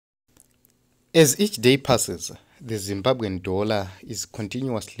As each day passes, the Zimbabwean dollar is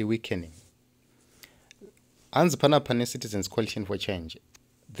continuously weakening. Hanzi panapa ne-Citizens Coalition for Change,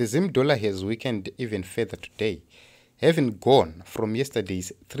 the Zimdollar has weakened even further today, having gone from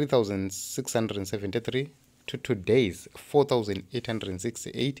yesterday's 3,673 to today's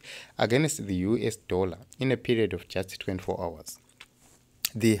 4,868 against the US dollar in a period of just 24 hours.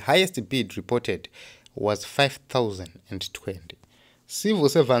 The highest bid reported was 5,020. Civil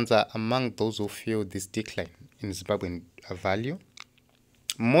servants are among those who feel this decline in Zimbabwean value.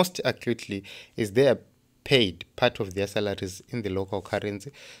 Most acutely is they are paid part of their salaries in the local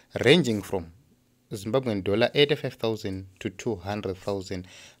currency, ranging from Zimbabwean dollar 85,000 to 200,000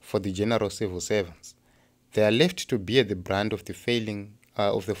 for the general civil servants. They are left to bear the brunt of the falling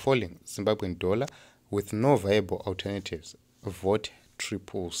Zimbabwean dollar with no viable alternatives.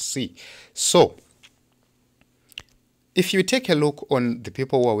 Vhoterai. So, if you take a look on the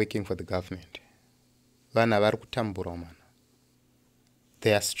people who are working for the government, they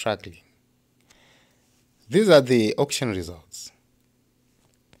are struggling. These are the auction results.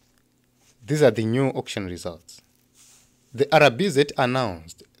 These are the new auction results. The RBZ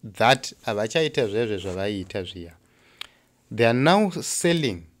announced that they are now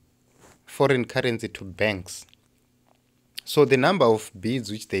selling foreign currency to banks. So the number of bids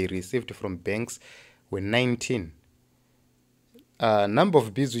which they received from banks were 19. Number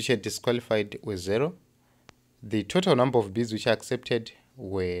of bids which are disqualified were 0. The total number of bids which are accepted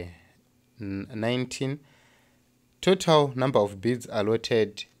were 19. Total number of bids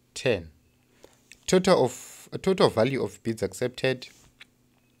allotted 10. Total value of bids accepted,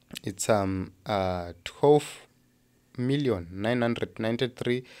 it's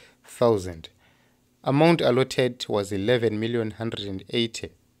 12,993,000. Amount allotted was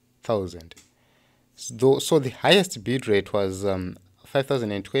 11,180,000. So the highest bid rate was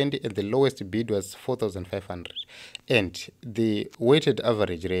 5,020 and the lowest bid was 4,500. And the weighted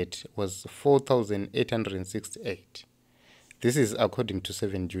average rate was 4,868. This is according to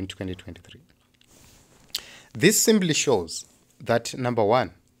 7 June 2023. This simply shows that, number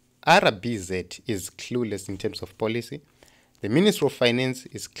one, RBZ is clueless in terms of policy. The Ministry of Finance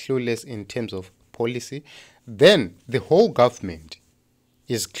is clueless in terms of policy. Then the whole government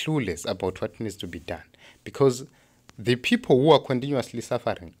is clueless about what needs to be done, because the people who are continuously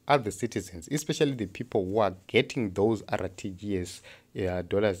suffering are the citizens, especially the people who are getting those RTGS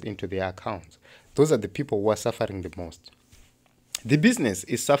dollars into their accounts. Those are the people who are suffering the most. The business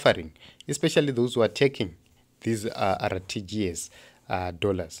is suffering, especially those who are taking these RTGS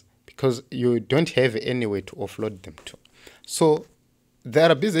dollars, because you don't have any way to offload them to. So the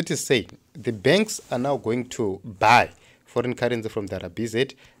RBZ is saying the banks are now going to buy foreign currency from the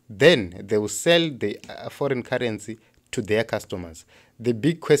RBZ, then they will sell the foreign currency to their customers. The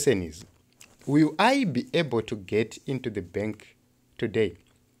big question is, will I be able to get into the bank today,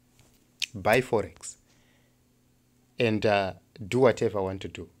 buy Forex, and do whatever I want to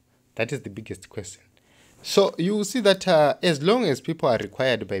do? That is the biggest question. So you will see that as long as people are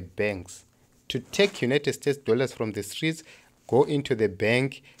required by banks to take United States dollars from the streets, go into the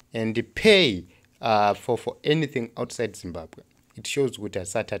bank and pay for anything outside Zimbabwe, it shows with a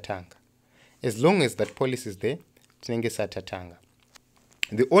satatanga. As long as that policy is there, satatanga.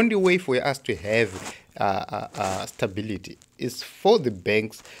 The only way for us to have stability is for the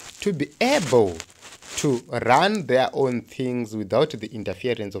banks to be able to run their own things without the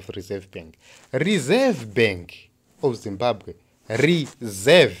interference of Reserve Bank. Reserve Bank of Zimbabwe.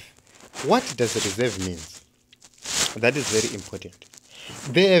 Reserve. What does reserve mean? That is very important.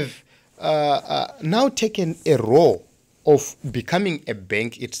 They have now taken a role of becoming a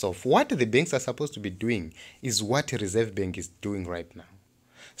bank itself. What the banks are supposed to be doing is what Reserve Bank is doing right now.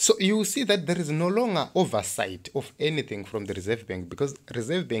 So you will see that there is no longer oversight of anything from the Reserve Bank, because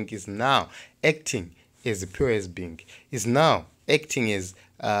Reserve Bank is now acting as a POS bank, is now acting as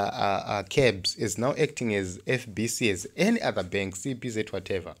CABS, is now acting as FBC, as any other bank, CBZ,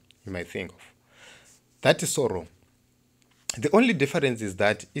 whatever you might think of. That is so wrong. The only difference is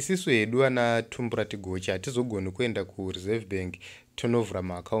that isisu yedu ana tumbura tigocha atizogona kuenda ku Reserve Bank tonovra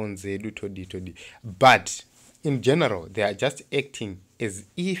ma accounts edu todi. But in general, they are just acting as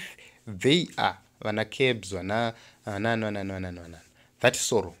if they are wana cabs wana no. That is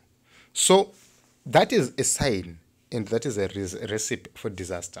so wrong. So that is a sign, and that is a recipe for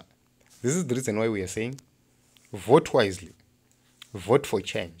disaster. This is the reason why we are saying vote wisely, vote for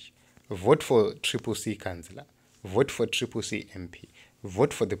change, vote for CCC Councillor, vote for CCC MP,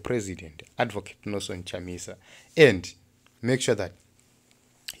 vote for the President, Advocate Nelson Chamisa, and make sure that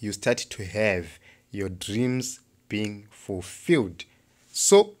you start to have your dreams being fulfilled.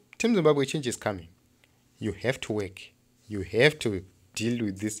 So Team Zimbabwe, change is coming. You have to work. You have to deal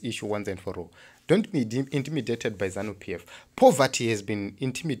with this issue once and for all. Don't be intimidated by ZANU-PF. Poverty has been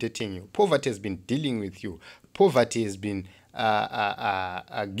intimidating you. Poverty has been dealing with you. Poverty has been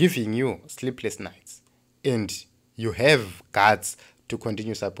giving you sleepless nights. And you have guts to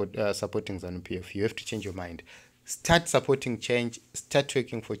continue supporting ZANU-PF. You have to change your mind. Start supporting change. Start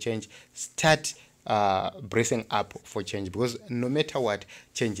working for change. Start bracing up for change, because no matter what,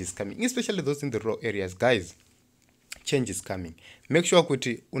 change is coming, especially those in the rural areas. Guys, change is coming. Make sure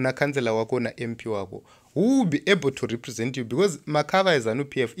kuti una councillor wako na MP wako who will be able to represent you, because makava is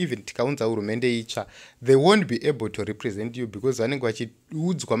ZANU-PF, even tikaunza hurumende itsva, they won't be able to represent you because vanenge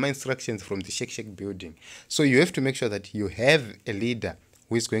vachiudzwa ma-instructions from the shake building. So you have to make sure that you have a leader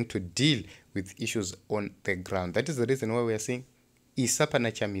who is going to deal with issues on the ground. That is the reason why we are saying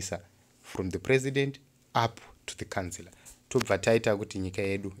isapana Chamisa, from the president up to the councillor, tobva taita kuti nyika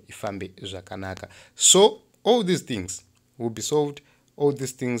yedu ifambe zvakanaka. So all these things will be solved. All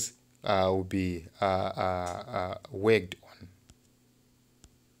these things will be worked on.